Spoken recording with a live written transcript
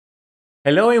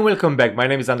Hello and welcome back. My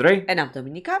name is Andrei. And I'm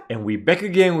Dominika. And we're back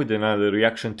again with another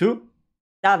reaction to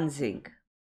Danzig.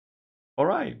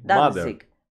 Alright, Danzig.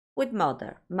 With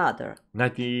Mother.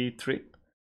 93.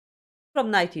 From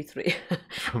 93.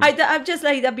 I'm just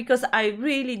like that because I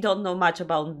really don't know much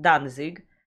about Danzig.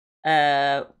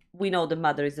 We know the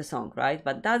Mother is the song, right?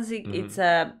 But Danzig, it's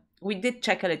we did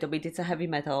check a little bit. It's a heavy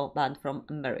metal band from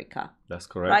America. That's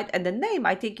correct. Right? And the name,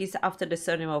 I think, is after the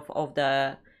surname of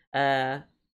the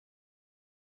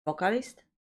vocalist.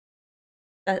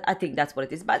 I think that's what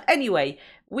it is. But anyway,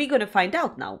 we're going to find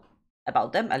out now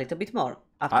about them a little bit more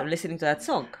after listening to that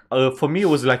song. For me, it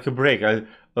was like a break. I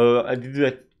did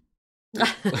that.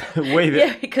 Wait,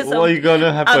 yeah, because what is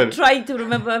gonna happen? I'm trying to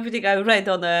remember everything I read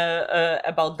on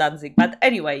about Danzig. But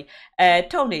anyway,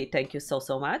 Tony, thank you so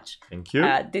much. Thank you.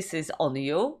 This is on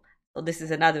you. So this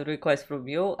is another request from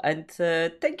you, and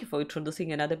thank you for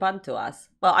introducing another band to us.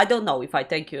 Well, I don't know if I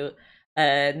thank you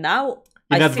now.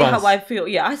 In advance. See how I feel.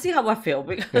 Yeah, I see how I feel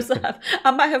because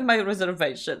I might have my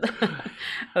reservation.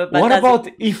 What about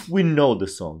if we know the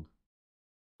song?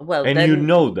 Well, and then, you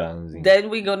know Danzig. Then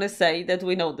we're gonna say that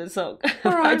we know the song.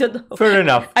 Right. I don't know. Fair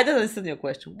enough. I don't understand your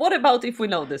question. What about if we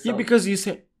know the song? Yeah, because you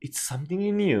said it's something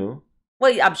new.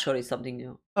 Well, I'm sure it's something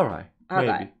new. All right.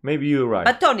 Maybe you're right.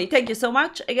 But Tony, thank you so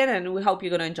much again, and we hope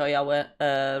you're gonna enjoy our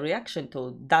reaction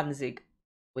to Danzig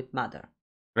with Mother.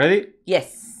 Ready?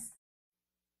 Yes.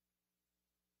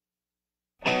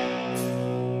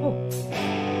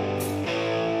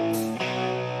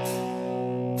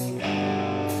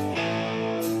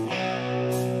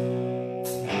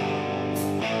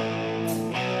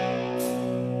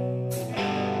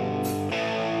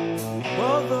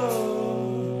 Mother,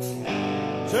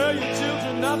 tell your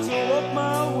children not to walk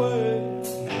my way.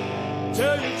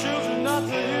 Tell your children not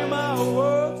to hear my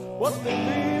words. What they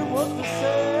mean, what they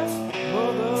say.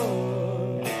 Mother.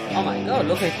 Oh my God,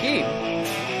 look at him.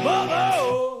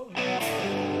 Mother,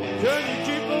 can you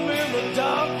keep them in the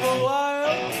dark for a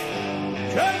while?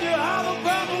 Can you hide them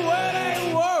from the wedding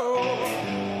world?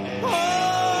 Oh,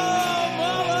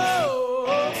 Mother.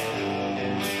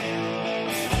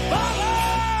 Mother,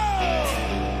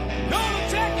 gonna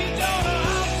take your daughter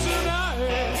out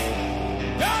tonight.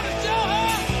 Gonna show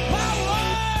her my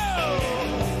world.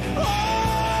 Oh,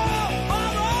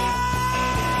 Mother.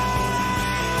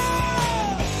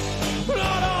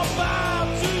 Not about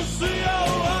to see your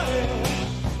light.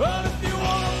 But if you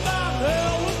wanna find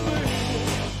hell with me,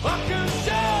 I can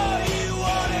show you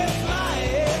what it's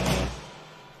like.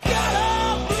 Get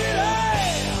up,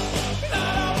 bleeding.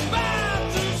 Not about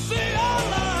to see your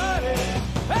light.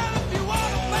 And if you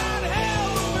wanna find hell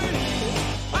with me,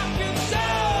 I can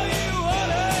show you what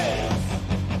it is.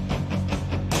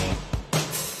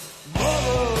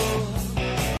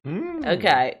 Mother.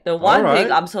 Okay, the one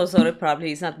thing, I'm so sorry,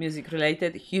 probably it's not music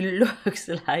related. He looks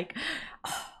like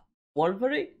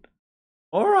Wolverine.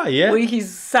 Alright, yeah. With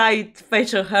his side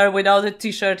facial hair without a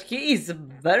t-shirt. He is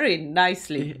very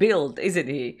nicely built, isn't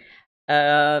he?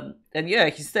 And yeah,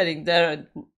 he's standing there.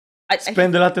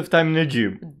 Spend a lot of time in the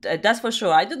gym. That's for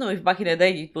sure. I don't know if back in the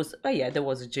day it was... Oh yeah, there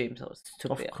was a gym, so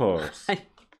stupid. Of course.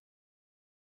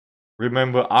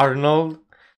 Remember Arnold?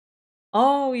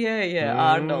 Oh yeah,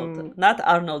 Arnold. Not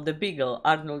Arnold the Beagle,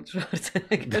 Arnold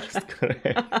Schwarzenegger. That's correct.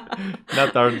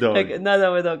 Not our dog. Like, not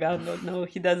our dog Arnold. No,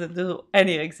 he doesn't do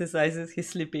any exercises. He's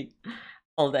sleeping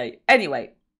all day.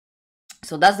 Anyway,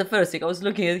 so that's the first thing. I was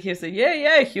looking at him saying,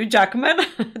 yeah, Hugh Jackman.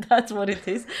 That's what it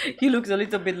is. He looks a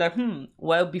little bit like,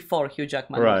 well, before Hugh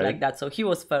Jackman looked like that. So he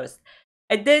was first.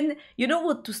 And then, you know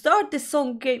what, to start the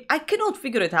song game, I cannot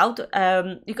figure it out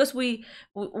because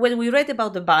when we read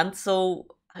about the band, so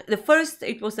the first,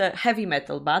 it was a heavy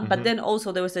metal band, but then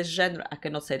also there was a genre, I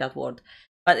cannot say that word,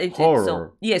 but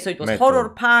horror. So it was metal. horror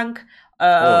punk,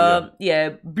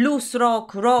 blues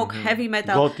rock, heavy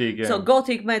metal. Gothic, yeah. So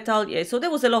gothic metal, yeah. So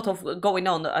there was a lot of going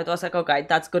on. I was like, okay,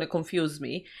 that's going to confuse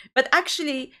me. But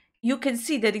actually, you can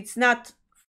see that it's not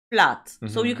flat,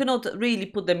 so you cannot really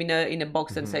put them in a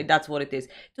box and say that's what it is.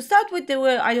 To start with, they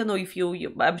were, I don't know if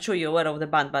I'm sure you're aware of the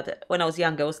band, but when I was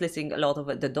younger I was listening a lot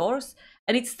of The Doors,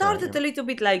 and it started a little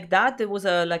bit like that. There was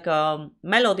like a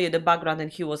melody in the background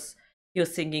and he was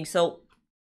singing, so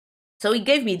it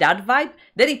gave me that vibe.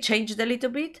 Then it changed a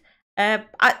little bit.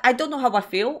 I don't know how I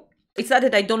feel. It's not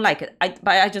that I don't like it, but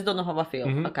I just don't know how I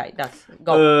feel. Okay, that's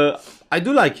go. I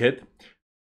do like it.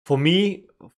 For me,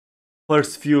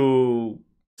 first few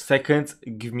seconds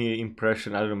give me an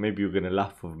impression. I don't know, maybe you're gonna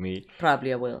laugh with me.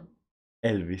 Probably I will.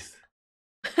 Elvis.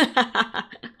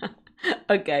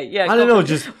 Okay, yeah. I don't know,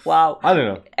 just wow. I don't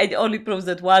know. It only proves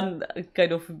that one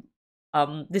kind of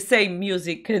the same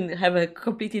music can have a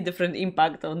completely different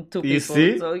impact on two You people.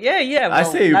 see? So yeah. I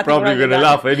well, say you're nothing probably wrong with gonna that.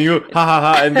 laugh, and you ha ha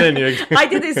ha, and then you. I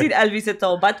didn't see Elvis at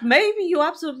all, but maybe you're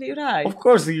absolutely right. Of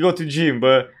course, you go to gym,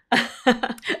 but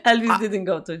Elvis didn't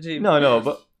go to gym. no,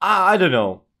 but I don't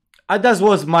know. That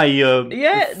was my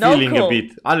Yeah, no, feeling cool. a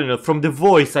bit. I don't know. From the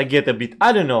voice, I get a bit.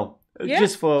 I don't know. Yeah.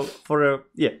 Just for a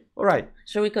yeah. All right,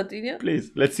 Shall we continue?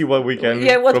 please. Let's see what we can.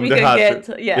 Yeah, what from we the can heart.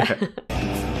 get. Yeah.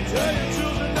 Tell your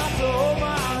children not to hold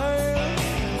my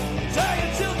hand. Tell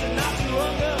your children not to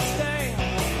understand.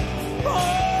 Oh,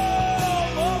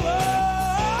 mother.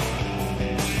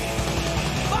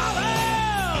 Father,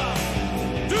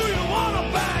 do you want to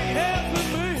bang heads with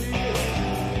me?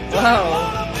 Do you Wow.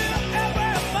 want to be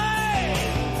everything?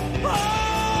 Oh,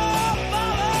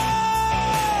 mother.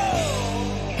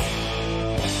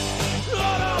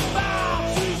 Lord, I'm bound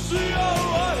to see your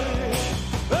way.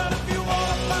 And if you want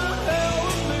to find hell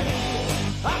with me,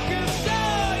 I can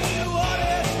show you what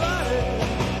it's like.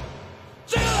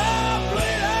 Till I'm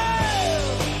bleeding,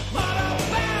 but I'm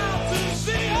bound to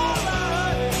see your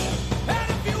light. And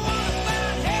if you want to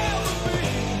find hell with me,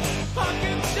 I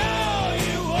can show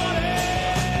you what it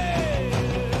is.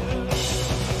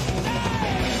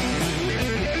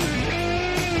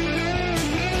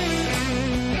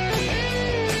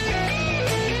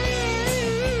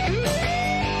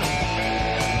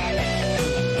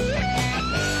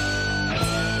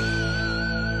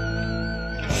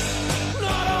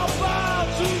 Not about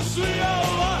to see your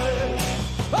light.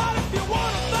 But if you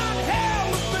want to find hell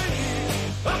with me,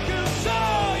 I can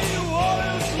show you what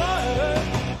it's like.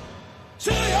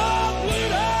 Till you're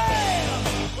bleeding,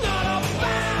 not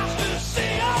about to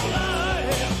see your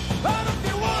light. But if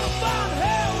you want to find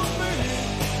hell with me,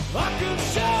 I can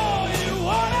show you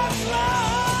what it's like.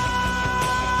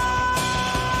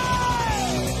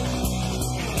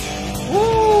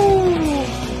 Woo!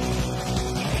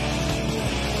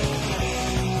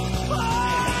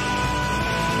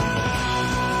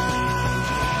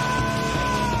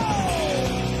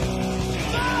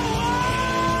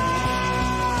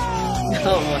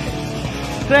 Oh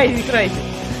my. Crazy, crazy.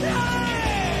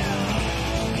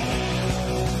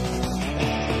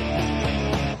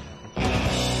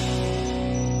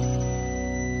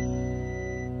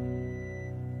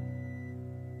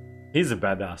 He's a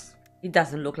badass. He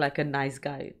doesn't look like a nice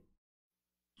guy.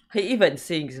 He even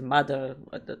sings, "Mother,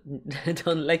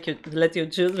 don't let your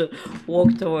children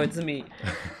walk towards me.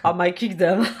 I might kick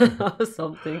them," or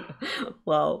something.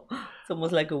 Wow, it's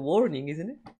almost like a warning, isn't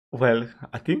it? Well,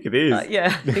 I think it is. Yeah,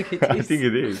 I think it I is. think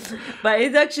it is. But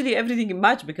it's actually everything in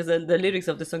match because the lyrics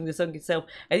of the song itself,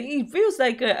 and it feels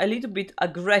like a little bit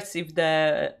aggressive.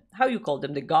 The how you call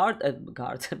them, the guards,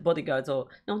 bodyguards, or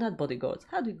no, not bodyguards.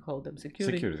 How do you call them?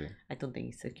 Security. I don't think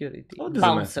it's security. Oh, doesn't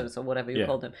Bouncers matter. or whatever you Yeah.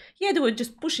 call them. Yeah, they were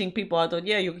just pushing people out.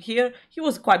 Yeah, you hear he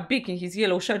was quite big in his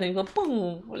yellow shirt, and he go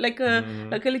boom, like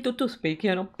a little toothpick,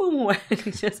 boom, and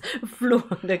he just flew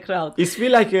on the crowd. It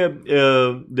feel like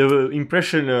the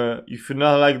impression. If you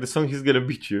not like the song, he's gonna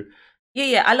beat you.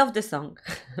 Yeah, I love the song.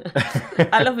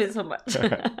 I love it so much.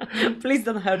 Please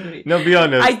don't hurt me. No, be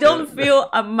honest. I don't feel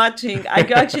I'm matching. I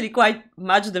can actually quite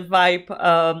match the vibe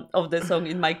of the song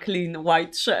in my clean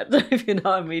white shirt, if you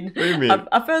know what I mean. What do you mean?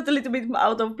 I felt a little bit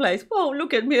out of place. Whoa,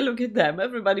 look at me, look at them.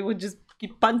 Everybody would just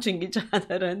keep punching each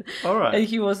other. And, All right. and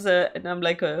he was, and I'm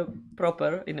like a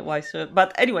proper in a white shirt.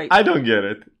 But anyway, I don't get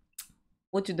it.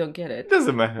 what you don't get it?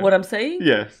 Doesn't matter. What I'm saying?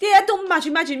 Yes. Yeah, I don't match.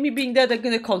 Imagine me being there at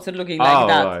a concert looking like Oh,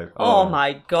 that. right. Oh Oh. my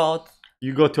God.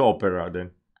 You go to opera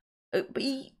then.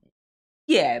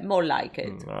 Yeah, more like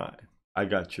it. All right. I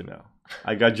got you now.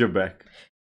 I got your back.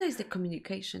 There's the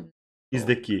communication. Is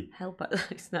the key. Help.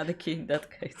 It's not the key in that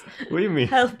case. What do you mean?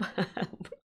 Help.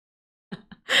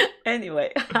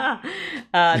 Anyway,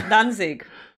 Danzig.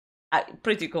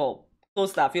 Pretty cool. Cool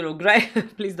stuff. You look great.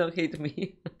 Please don't hate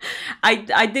me.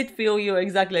 I did feel you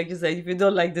exactly like you said. If you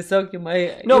don't like the song, you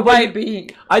might be.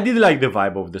 I did like the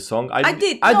vibe of the song. I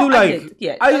did. I No, do I like. did.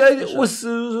 Yeah, I that's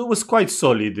for was quite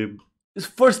solid. It's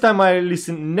first time I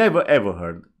listened. Never ever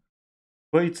heard,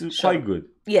 but it's Sure. quite good.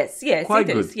 Yes, Quite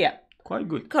it is. good. Yeah, Quite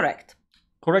good. correct.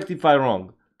 Correct if I'm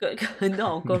wrong.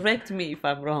 No, correct me if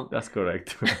I'm wrong. That's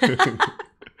correct.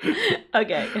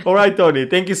 Okay. All right, Tony.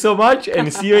 Thank you so much,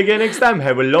 and see you again next time.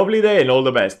 Have a lovely day and all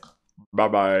the best. Bye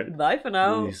bye. Bye for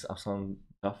now. This sound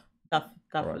tough. Tough,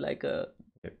 Alright. like a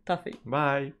Okay. toughie.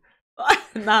 Bye.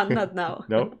 No, not now.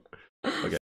 No. Okay.